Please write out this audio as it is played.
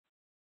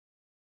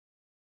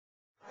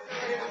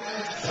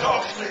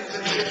Talk slick to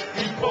the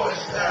E-40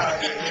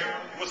 style, you hear me?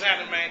 What's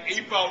happening, man?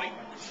 E-40.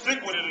 Sick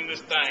with it in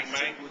this thing,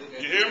 man.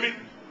 You hear me?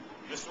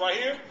 This right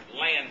here,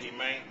 Landy,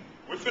 man.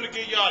 We're finna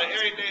give y'all the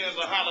every day is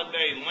a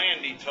holiday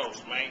Landy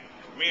toast, man.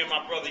 Me and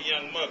my brother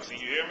Young Muggsy,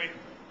 you hear me?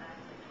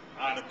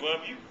 I ain't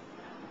above you.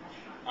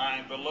 I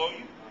ain't below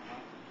you.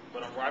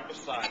 But I'm right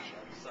beside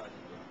you.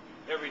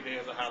 Every day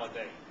is a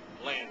holiday.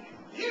 Landy.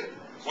 Yeah.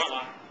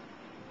 Voila.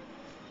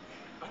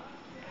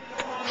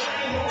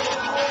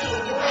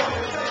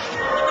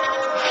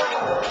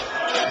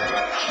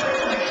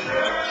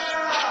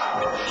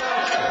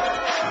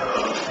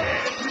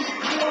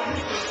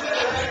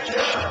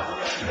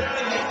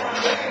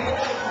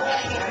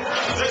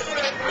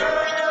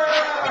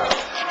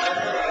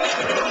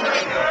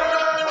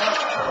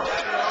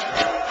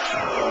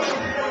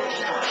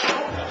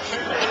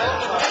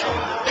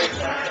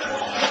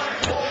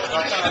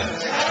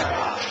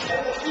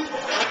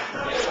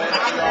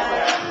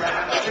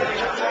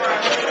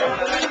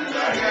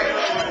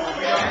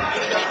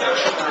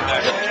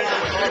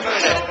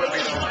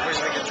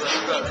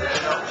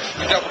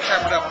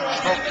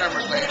 Both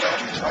cameras, man.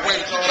 I'm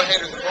waiting for all the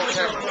haters of both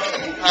cameras.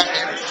 High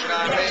haters, you know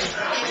what I mean?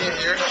 We in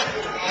here.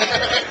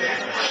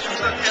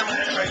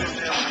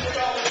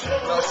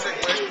 Sick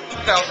with it.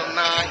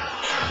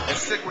 2009. And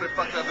sick with it,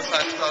 fucked up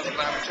inside 2009.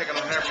 We're taking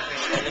on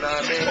everything, you know what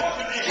I mean?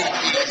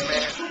 DPs,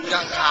 man.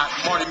 Young Hot,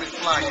 Marty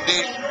McFly, you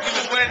dig? He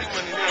was Landy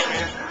when he knew,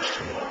 man.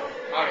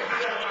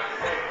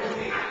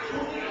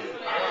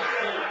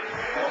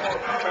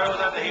 Barrels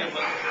out the hand,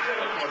 man.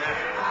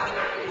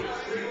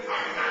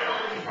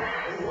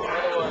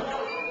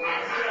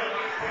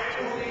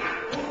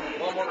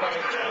 One more time.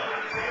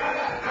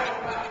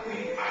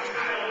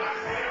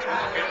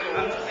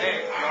 Hey,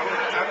 I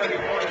think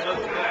you're more than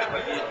just that,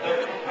 but you do.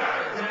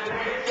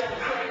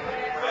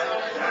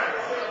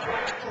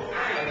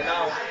 And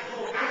now,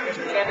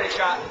 second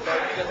shot, so you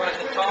just want to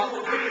talk.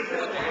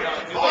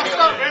 What's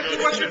up, man? Do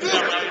what you do. Be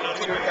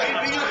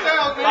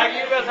yourself, man. Like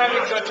you guys having a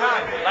good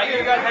time. Like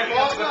you guys having a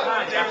good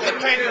time. You're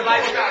painting the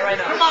light shot right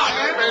now. Come on,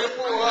 man.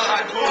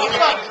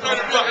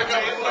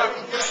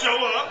 Show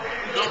up.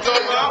 You know what I'm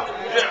talking about?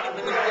 Yeah.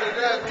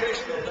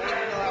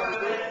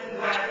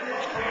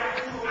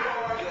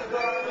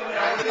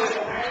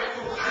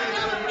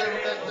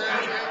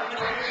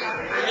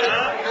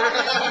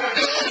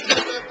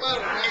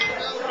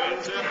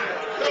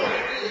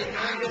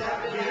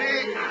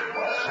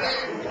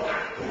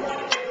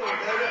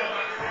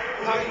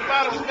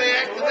 Stay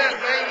after that,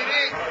 man. You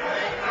dig?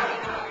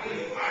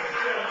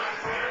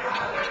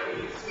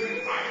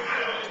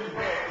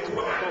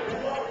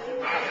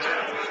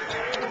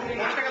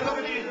 Take a look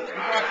at these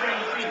before I train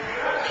your feet.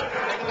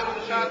 Take a look at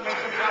the shots, make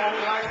some shot on the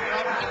light, you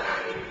know?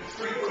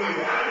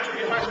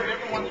 Get back to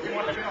everyone if you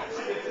want to let me know.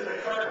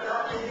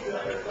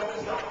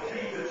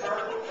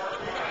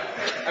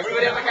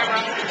 Everybody on the camera.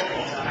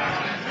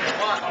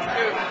 1, 2.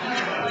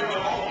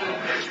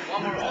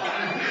 One more.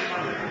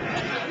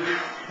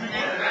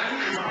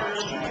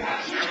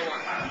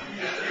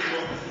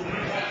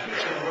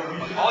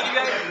 All you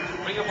guys,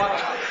 bring your bottle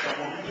out.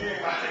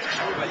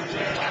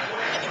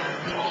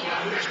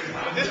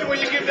 This is when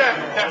you give that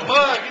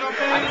buzz, you know what I'm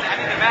saying? I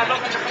need a bad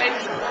look on your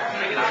face.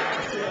 Bring it out.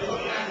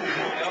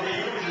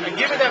 And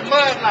give it that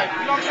mud, like,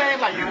 you know what I'm saying?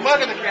 Like, you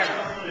mugging the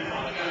camera.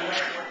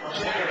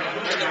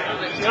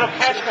 It'll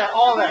catch that,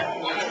 all that.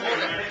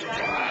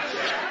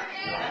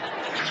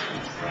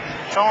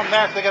 Show them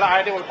that so they get an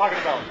idea what we're talking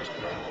about.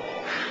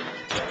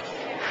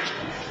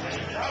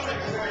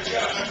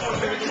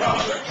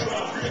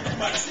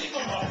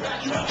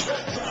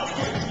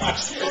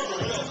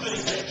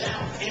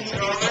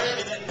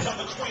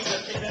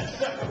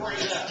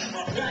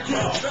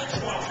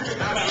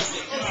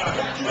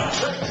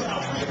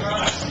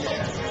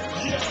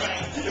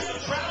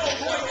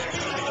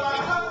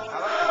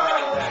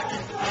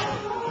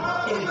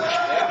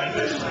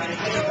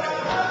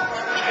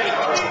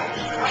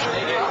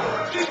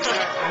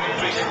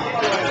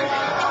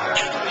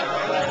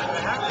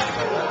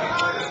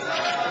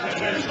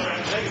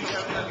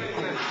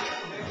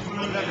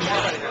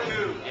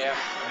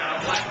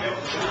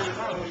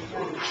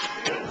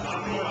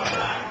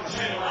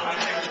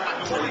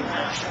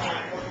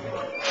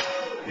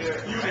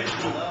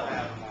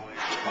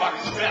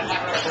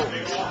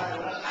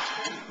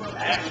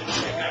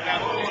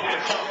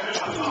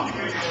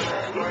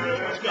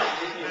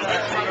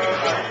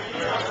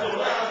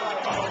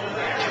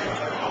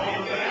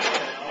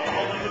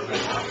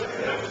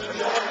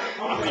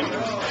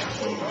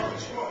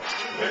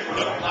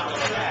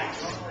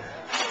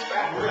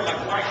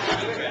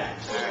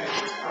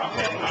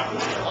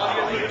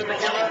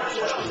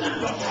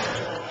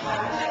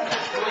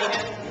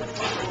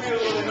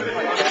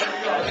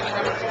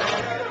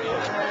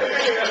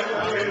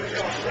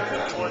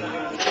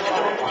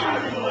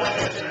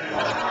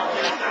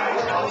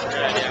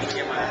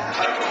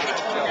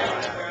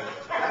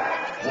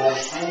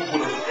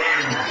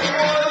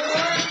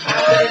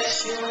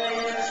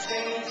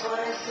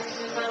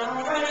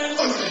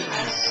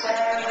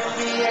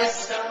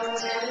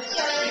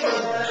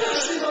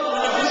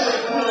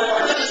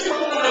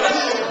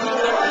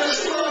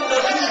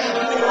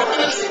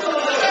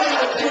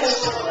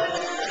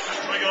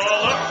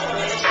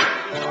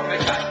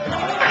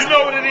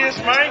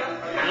 this, man.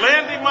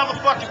 Landy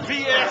motherfucking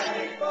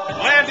BS.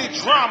 Landy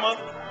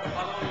drama.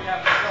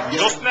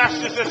 Go snatch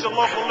this at your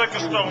local liquor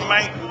store,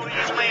 man. Who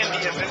these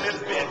Landy is in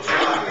this bitch?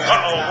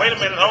 Uh-oh, wait a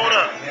minute, hold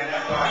up.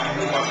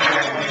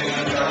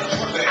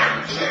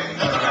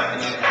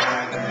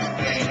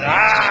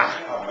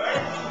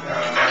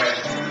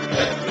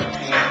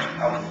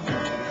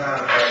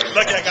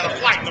 Lucky I got a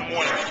flight in the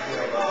morning.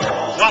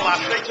 Voila,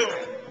 stay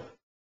tuned.